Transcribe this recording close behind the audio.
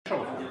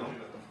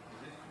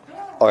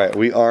All right,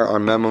 we are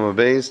on Mem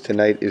Beis.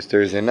 Tonight is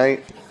Thursday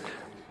night.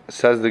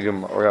 Says the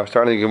Gemara. We are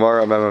starting the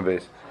Gemara on Mem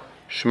Beis.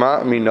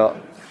 Shema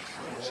Mina.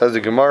 Says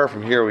the Gemara.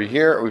 From here we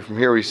hear. From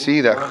here we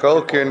see that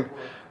Cholkin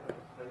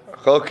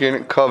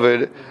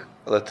covered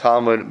the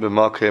Talmud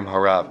b'makom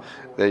harav.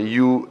 That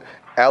you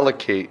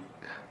allocate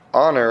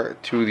honor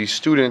to the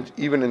student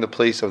even in the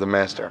place of the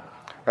master,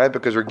 right?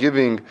 Because we're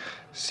giving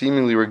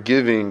certain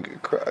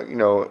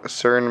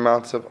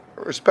amounts of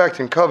respect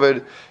and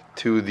covet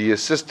to the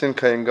assistant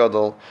Kohen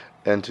Gadol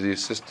and to the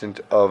assistant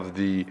of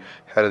the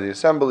head of the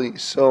assembly.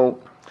 So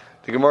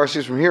the Gemara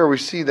says from here we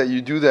see that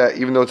you do that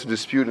even though it's a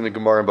dispute in the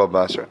Gemara in Bava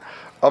Basra.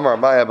 Amar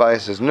Abaye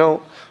says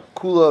no.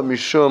 Kula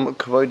mishum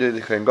kavod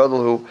the Kohen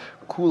Gadol who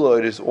kula,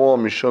 it is all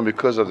mishum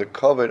because of the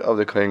covet of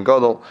the Kohen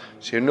Gadol.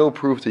 So you have no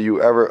proof that you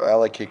ever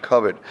allocate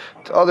covet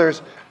to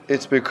others.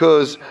 It's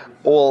because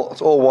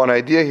it's all one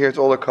idea here. It's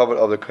all the covet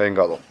of the Kohen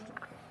Gadol.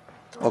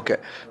 Okay,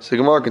 so the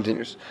Gemara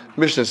continues.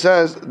 Mishnah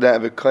says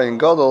that the Kohen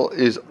Gadol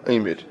is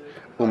Amid.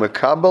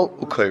 Umekabel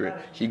ukayrin.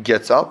 He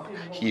gets up,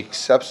 he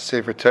accepts the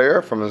Sefer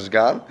Torah from his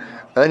God,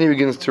 and then he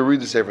begins to read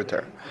the Sefer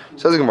Torah.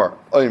 Says the Gemara,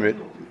 Amid.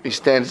 He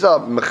stands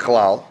up,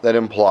 mechlal, that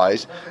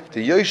implies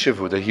the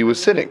yeshivu, that he was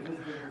sitting.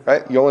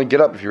 Right? You only get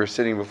up if you were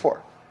sitting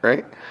before.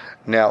 Right?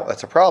 Now,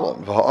 that's a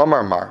problem.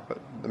 V'ha'amar mar, but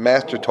the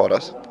master taught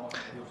us,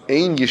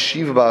 Ein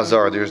yeshiva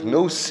ba'azara, there's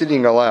no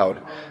sitting allowed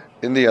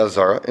in the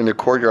Azara, in the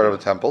courtyard of the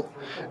temple,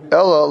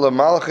 Ella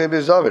lemalachei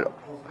be'David,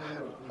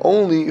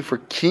 only for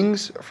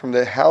kings from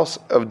the house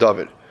of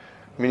David,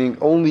 meaning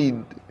only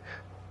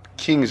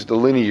kings, the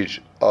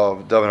lineage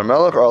of David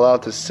HaMelech, are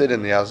allowed to sit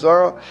in the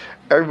Azara.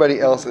 Everybody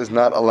else is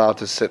not allowed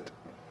to sit.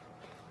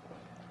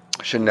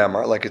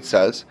 Shenemar, like it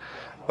says,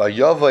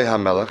 Vayavai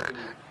HaMelech,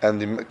 and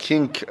the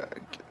king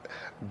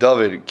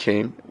David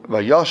came,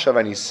 Vayashav,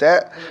 and he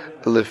sat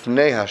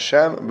lifnei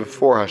Hashem,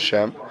 before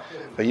Hashem,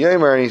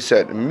 Vayomer, and he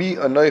said, Mi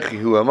anoichi,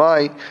 who am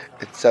I,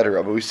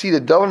 etc. But we see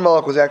that David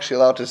HaMelech was actually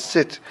allowed to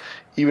sit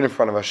even in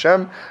front of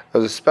Hashem. It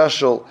was a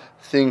special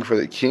thing for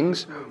the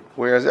kings,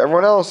 whereas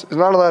everyone else is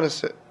not allowed to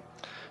sit.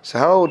 So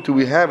how do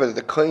we have it that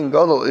the Kohen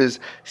Gadol is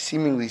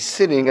seemingly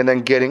sitting and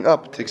then getting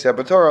up to accept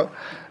a Torah?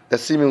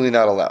 That's seemingly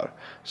not allowed.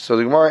 So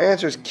the Gemara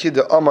answers,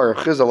 Kidda Amar Rav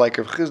Chizda, like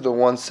Rav Chizda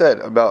once said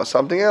about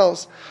something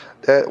else,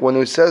 that when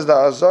it says the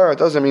Azara, it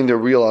doesn't mean the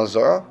real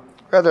Azara.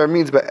 Rather, it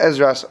means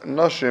Be'ezras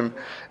Nashim,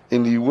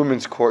 in the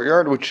women's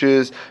courtyard, which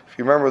is, if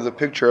you remember the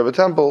picture of a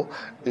temple,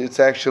 it's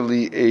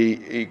actually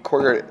a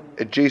courtyard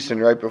adjacent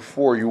right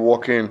before you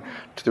walk in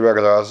to the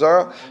regular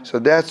Azara. So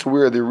that's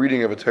where the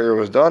reading of a Torah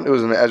was done. It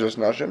was in the Ezras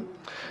Nashim.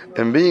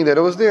 And being that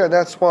it was there,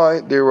 that's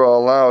why they were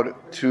allowed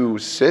to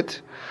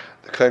sit.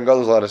 The Kohen Gadol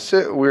was allowed to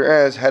sit,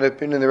 whereas had it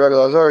been in the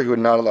regular Azara, he would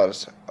not allowed to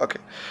sit.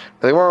 Okay.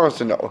 Now the Gemara wants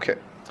to know, okay,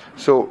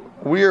 so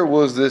where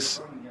was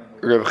this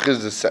Rav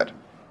Chizda said?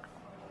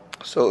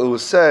 So it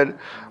was said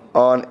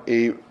about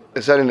a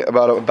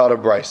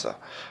brisa.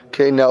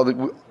 Okay, now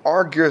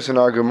our Gerus and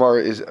our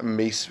Gemara is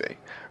Meisvei,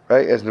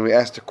 right? As we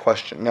asked the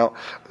question. Now,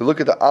 we look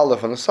at the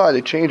Aleph on the side,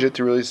 they change it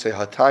to really say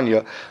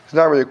Hatanya. It's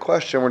not really a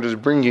question, we're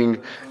just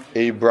bringing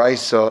a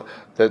brisa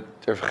that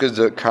Rav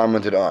Chizda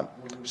commented on.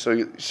 So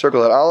you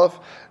circle that Aleph,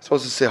 it's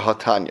supposed to say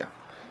Hatanya.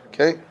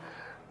 Okay?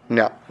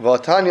 Now,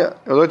 Hatanya,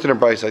 we looked at a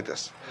brisa like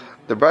this.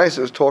 The brisa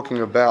is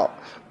talking about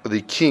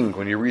the king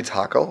when he reads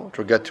Hakel, which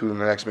we'll get to in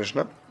the next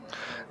Mishnah.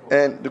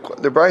 And the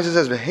Brisa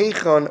says,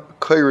 "V'heichon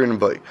kairin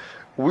bay."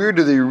 Where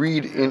do they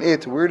read in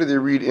it? Where do they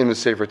read in the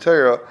Sefer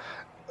Torah?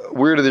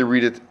 Where do they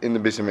read it in the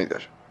Beis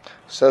Hamikdash?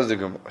 Says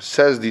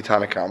the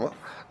Tanna Kamma.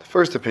 The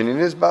first opinion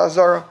is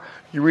Ba'azara.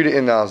 You read it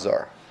in the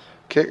Azara.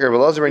 Okay, Rabbi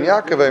Elazar ben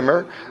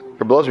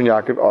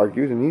Yaakov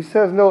argues, and he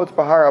says, no, it's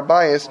Bahar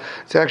Abayis.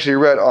 It's actually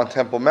read on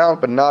Temple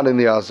Mount, but not in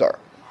the Azara.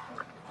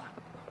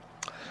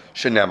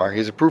 Shenemar.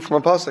 Here's a proof from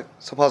a pasuk.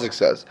 So pasuk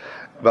says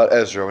about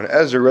Ezra. When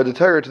Ezra read the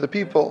Torah to the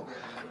people,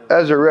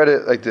 Ezra read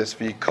it like this,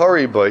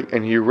 V'yikari bay,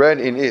 and he read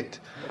in it,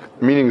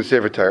 meaning the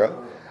Sefer Torah.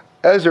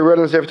 Ezra read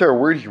in the Sefer Torah.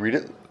 Where did he read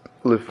it?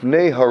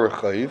 Lifnei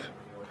harachayiv,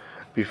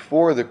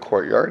 before the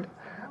courtyard.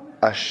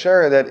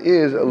 Asher, that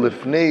is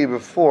lifnei,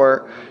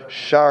 before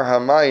Shar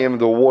Hamayim,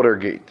 the water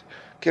gate.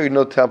 Okay, we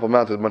know Temple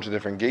Mount has a bunch of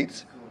different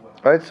gates,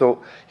 right?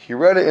 So he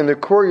read it in the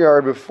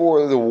courtyard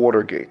before the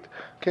water gate.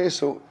 Okay,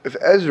 so if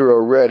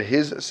Ezra read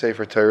his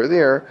Sefer Torah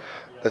there,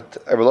 that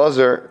Rabbi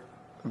Elazar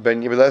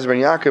ben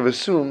Yaakov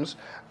assumes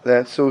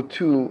that so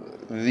too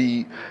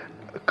the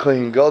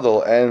Kohen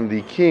Gadol and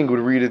the king would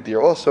read it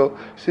there also.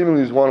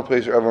 Seemingly there's one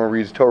place where everyone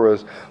reads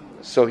Torahs.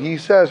 So he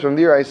says, from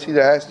there I see that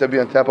it has to be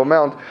on Temple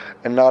Mount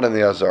and not in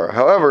the Azara.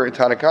 However,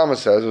 Tanna Kamma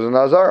says it was in the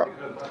Azara.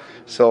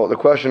 So the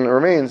question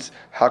remains,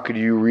 how could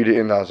you read it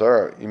in the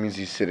Azara? It means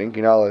he's sitting.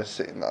 You're not allowed to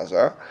sit in the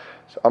Azara.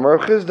 So Amar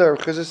Rav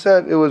Chizda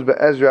said it was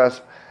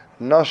Be'ezras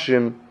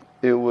Nashim,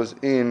 it was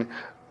in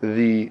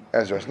the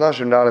Ezras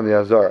Nashim, not in the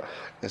Azara.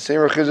 The same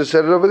Rav Chizda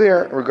said it over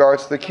there in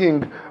regards to the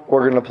king.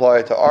 We're going to apply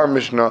it to our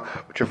Mishnah,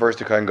 which refers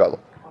to Kohen Gadol.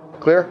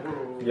 Clear?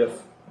 Yes.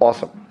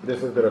 Awesome.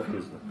 This is the Rav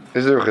Chizda.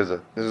 This is Rav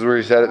Chizda. This is where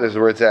he said it. This is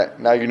where it's at.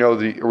 Now you know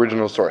the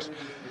original source.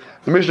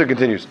 The Mishnah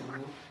continues.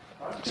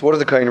 So what does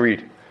the Kohen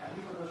read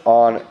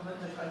on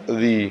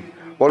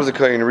what does the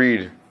Kohen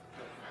read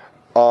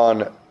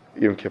on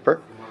Yom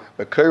Kippur?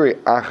 The Kohen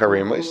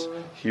Acharemos,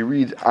 he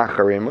reads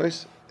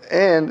Acharemos,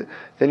 and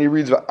then he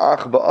reads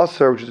Va'ach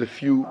Ba'asar, which is a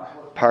few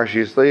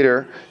parshiyos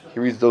later. He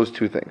reads those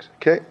two things,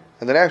 okay?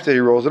 And then after he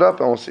rolls it up,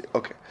 and we'll see.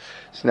 Okay.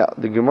 So now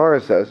the Gemara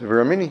says,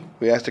 Viramini,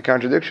 we asked a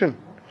contradiction.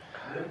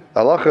 The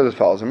halacha is as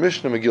follows. The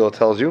Mishnah Megillah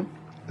tells you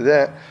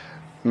that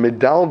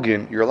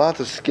medalgin, you're allowed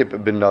to skip a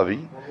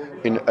navi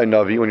in a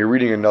navi when you're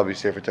reading a navi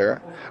sefer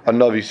Torah, a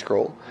navi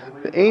scroll.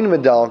 The ain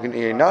medalgin,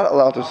 you're not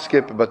allowed to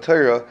skip a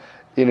Torah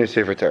in a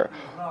sefer Torah.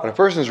 When a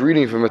person is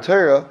reading from a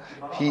Torah,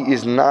 he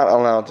is not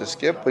allowed to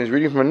skip. When he's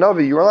reading from a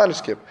navi, you're allowed to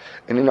skip.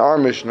 And in our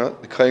Mishnah,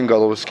 the Kohen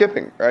Gadol was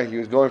skipping, right? He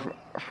was going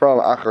from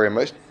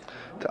Acharemos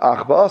to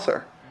Ach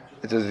Ba'asar.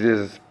 It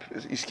says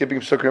he's skipping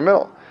Pesukah in the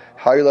middle.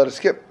 How are you allowed to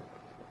skip?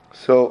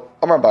 So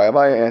Amar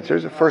Abaya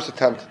answers the first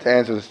attempt to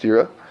answer the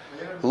stira.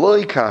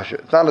 Lo kasha.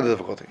 It's not a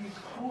difficulty.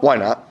 Why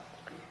not?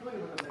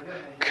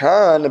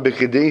 Kan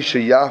b'chidei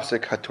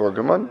sheyafsek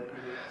hatorgaman.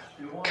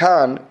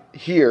 Kan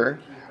here,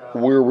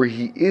 where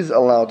he is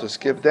allowed to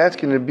skip, that's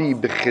going to be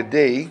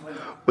b'chidei,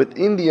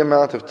 within the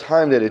amount of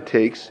time that it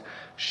takes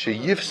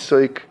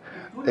sheyifsek,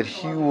 that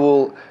he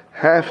will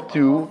have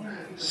to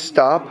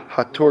stop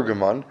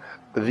hatorgaman,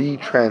 the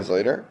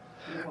translator,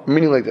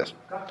 meaning like this.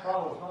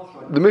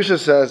 The Mishnah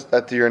says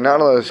that you're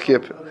not allowed to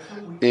skip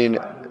in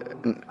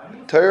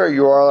Torah,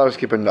 you are allowed to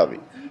skip in Navi.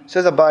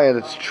 Says Abaya,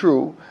 that's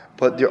true,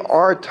 but there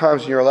are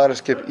times when you're allowed to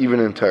skip even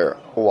in Torah.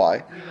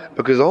 Why?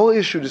 Because the whole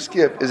issue to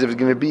skip is if it's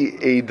going to be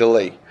a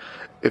delay,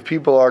 if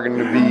people are going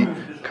to be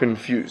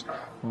confused.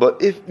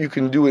 But if you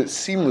can do it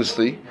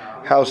seamlessly,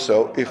 how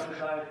so? If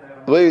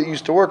the way it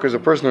used to work is a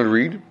person would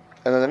read,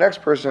 and then the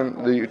next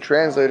person, the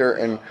translator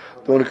and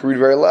the one who could read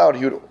very loud,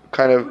 he would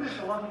kind of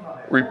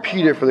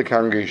repeat it for the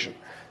congregation.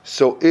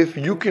 So if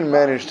you can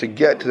manage to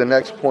get to the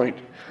next point,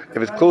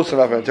 if it's close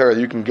enough in Torah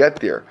that you can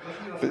get there,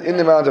 within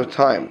the amount of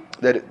time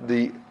that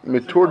the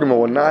Meturgama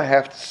will not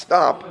have to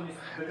stop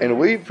and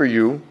wait for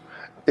you,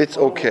 it's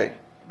okay.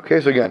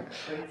 Okay, so again,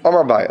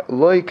 Amar Baya,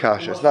 Loi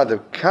Kasha, it's not the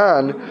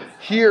Kan,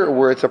 here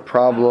where it's a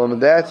problem,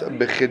 that's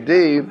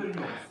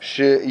Bechidei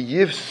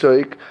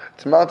She'yivsoik,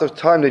 it's the amount of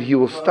time that he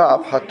will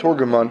stop,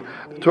 HaTorgaman,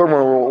 the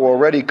Torgaman will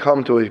already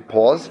come to a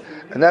pause,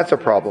 and that's a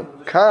problem.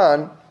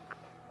 Kan,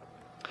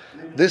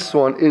 this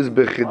one is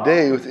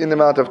bechidei, within the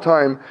amount of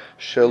time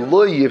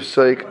shelo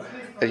yifsek,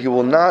 that he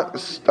will not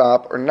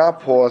stop or not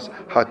pause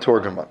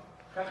hatorgaman.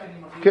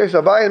 Okay,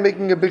 so Abaye is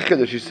making a big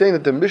chiddush. She's saying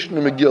that the Mishnah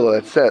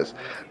Megillah that says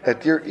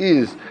that there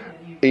is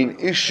an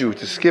issue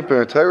to skip in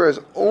a Torah is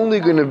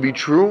only going to be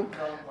true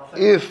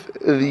if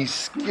the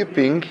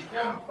skipping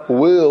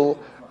will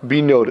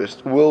be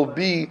noticed, will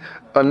be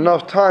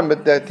enough time,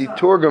 but that the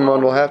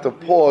Torgaman will have to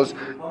pause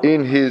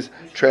in his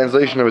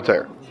translation of a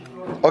Torah.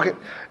 Okay.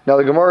 Now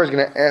the Gemara is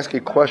going to ask a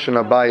question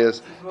of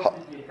Abaya's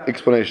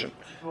explanation.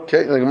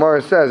 Okay, and the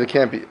Gemara says it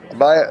can't be.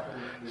 Abaya,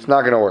 it's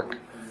not going to work.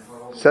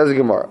 Says the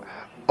Gemara,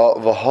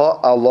 Vaha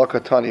Allah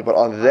Katani, but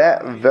on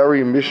that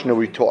very Mishnah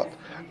we taught.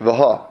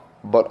 Vaha,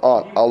 but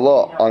on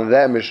Allah, on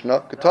that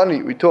Mishnah,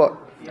 Katani, we taught.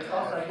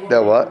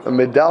 That what?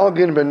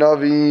 Medalgin ben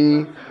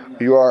Navi,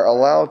 you are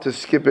allowed to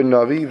skip in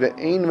Navi,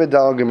 ve'ein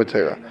medalgin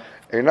b'Torah.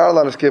 You're not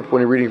allowed to skip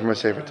when you're reading from a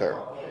Sefer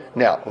Torah.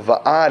 Now,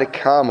 va'ad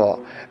kama,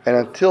 and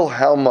until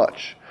how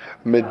much?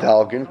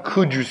 Medalgin,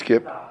 could you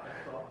skip?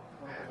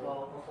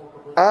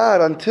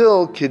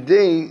 Until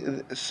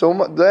kidei, so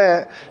much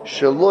that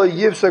shelo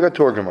yivsag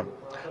torgaman,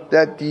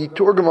 that the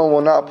torgaman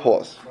will not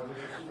pause.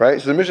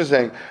 Right? So the Mishnah is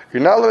saying,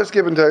 you're not allowed to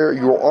skip in Torah,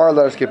 you are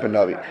allowed to skip in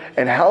Navi.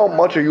 And how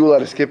much are you allowed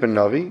to skip in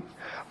Navi?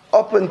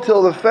 Up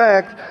until the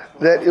fact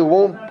that it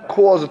won't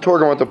cause the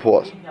torgaman to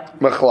pause.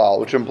 Mechlal,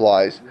 which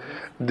implies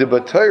the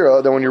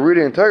Torah, that when you're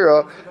reading in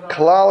Torah,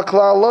 klal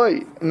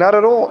loy, not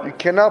at all. You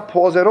cannot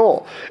pause at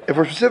all. If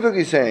we're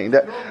specifically saying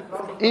that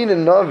in a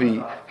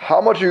Navi,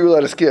 how much are you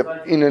allowed to skip?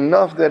 In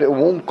enough that it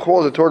won't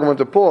cause the Torah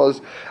to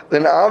pause,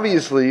 then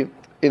obviously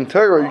in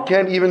Torah you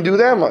can't even do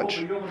that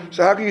much.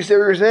 So how can you say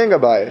what you're saying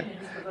about it?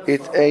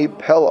 It's a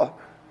Pella.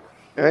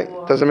 Right?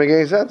 Doesn't make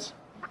any sense.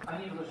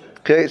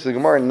 Okay, so the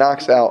Gemara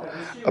knocks out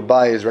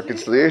Abaye's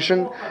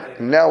reconciliation,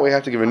 and now we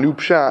have to give a new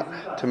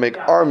pshat to make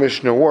our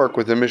Mishnah work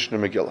with the Mishnah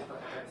Megillah.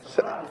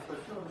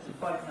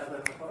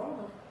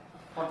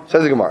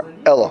 Says the Gemara,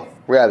 Ella,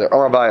 rather,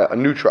 Amar Abaya, a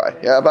new try.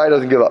 Yeah, Abaya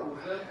doesn't give up.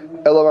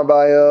 Ella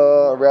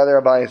Abaya, rather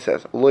Abaya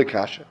says, Loi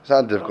Kasha. It's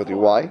not a difficulty.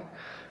 Why?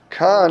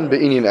 Kan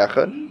be'inyan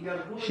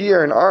echad.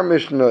 Here in our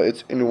Mishnah,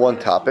 it's in one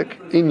topic.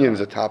 Inyan is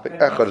a topic.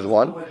 Echad is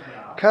one.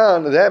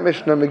 Kan, that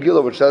Mishnah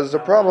Megillah, which says the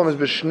problem is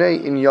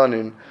b'shnei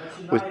inyanin,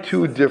 with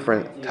two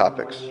different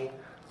topics.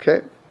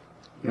 Okay?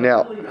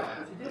 Now,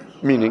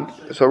 meaning,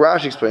 so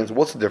Rashi explains,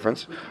 what's the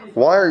difference?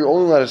 Why are you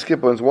only allowed to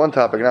skip when it's one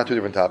topic and not two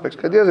different topics?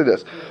 Because the idea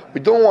is this. We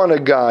don't want a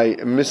guy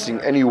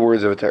missing any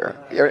words of a Torah,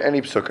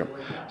 any psukim.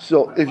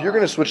 So if you're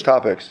going to switch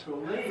topics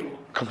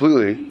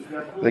completely,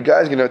 the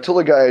guy's going to, until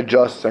the guy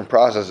adjusts and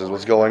processes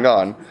what's going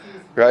on,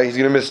 right, he's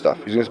going to miss stuff.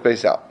 He's going to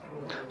space out.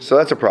 So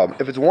that's a problem.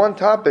 If it's one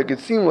topic,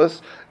 it's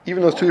seamless,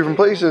 even though it's two different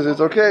places, it's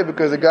okay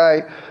because the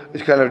guy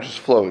is kind of just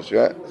flows.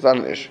 Yeah, it's not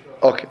an issue.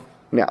 Okay.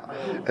 Now,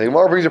 and the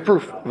Gemara brings a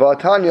proof.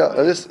 Vatanya.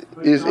 This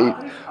is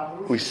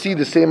we see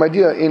the same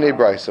idea in a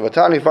brisa.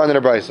 Vatanya found in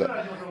a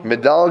brisa.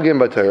 Medalgin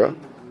b'Torah.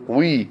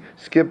 We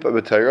skip a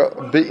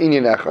b'Torah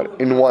b'inyan echad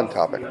in one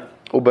topic.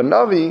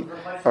 Ubanavi,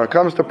 when it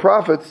comes to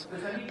prophets,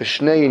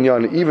 b'shnei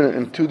inyan, even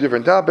in two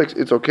different topics,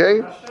 it's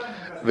okay.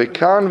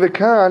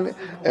 V'kan,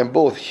 and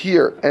both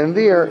here and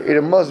there,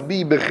 it must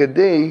be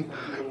b'chedei,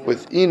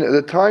 within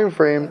the time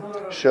frame,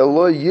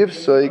 shelo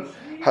yifsoik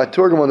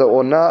haturgamon, that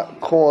will not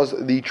cause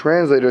the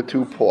translator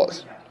to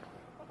pause.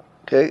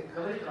 Okay?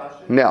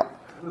 Now,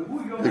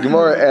 the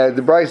Gemara,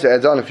 the Brisa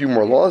adds on a few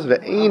more laws.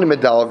 Ve'ein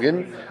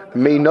medalgin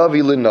may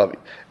navi linavi.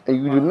 And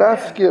you do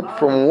not skip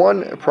from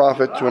one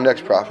prophet to a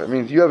next prophet. It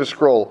means you have a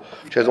scroll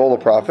which has all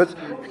the prophets.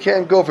 You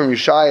can't go from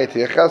Yeshaya to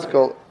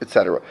Yechezkel,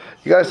 etc.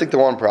 You got to stick to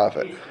one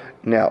prophet.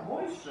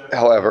 Now,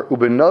 however,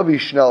 Ubenavi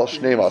Shnel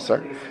Shnei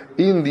Masar,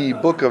 in the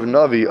book of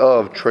Navi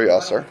of Trei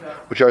Asar,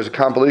 which is a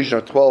compilation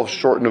of 12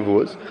 short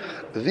nevuas,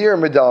 there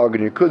medalgin,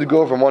 you could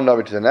go from one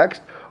Navi to the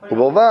next.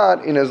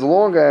 Ubelvad, in as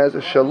long as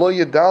Shalo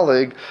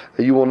Yadalig,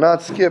 that you will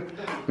not skip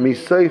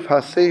Miseif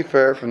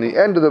HaSefer from the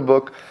end of the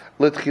book.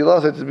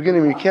 L'tchilas, at the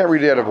beginning, you can't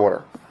read it out of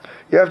order.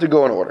 You have to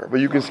go in order.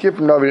 But you can skip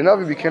from Navi to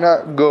Navi, but you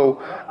cannot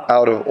go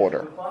out of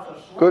order.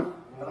 Good?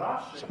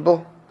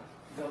 Simple?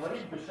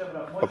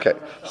 Okay,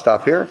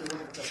 stop here.